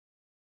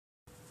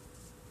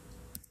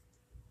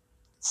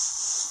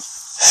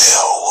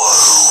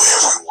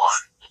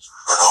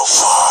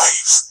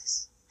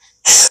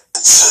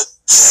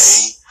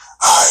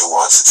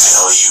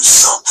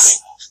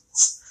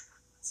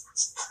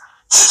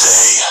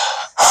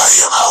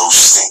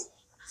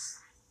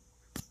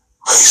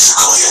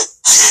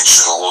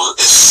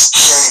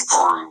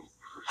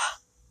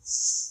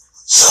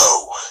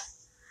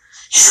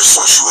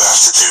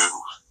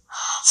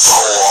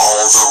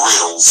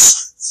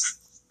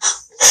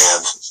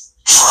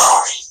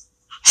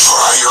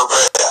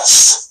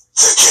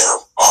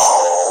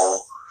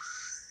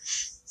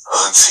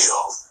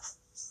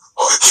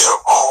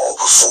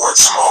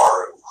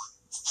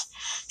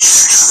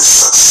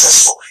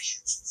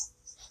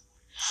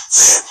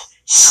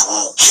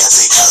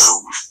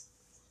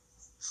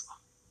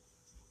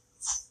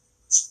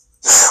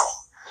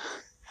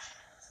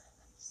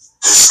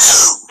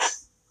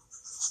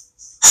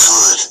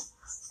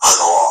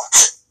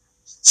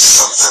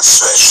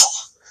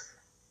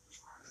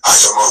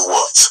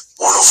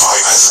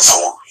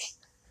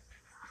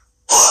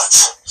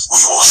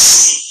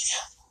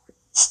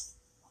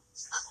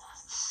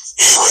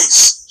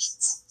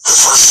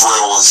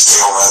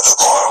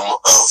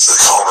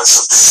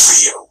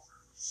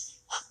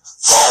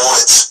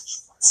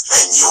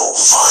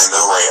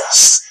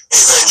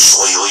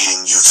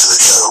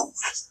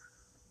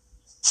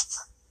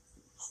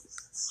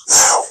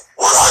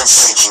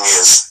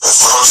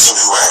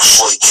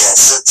actually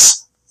gets it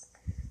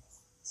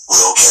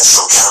will get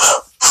some kind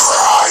of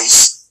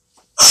prize,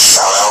 a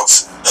shout out,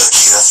 a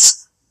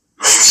gift,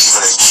 maybe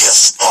even a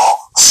gift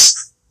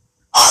box.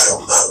 I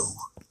don't know.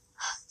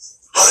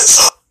 But it's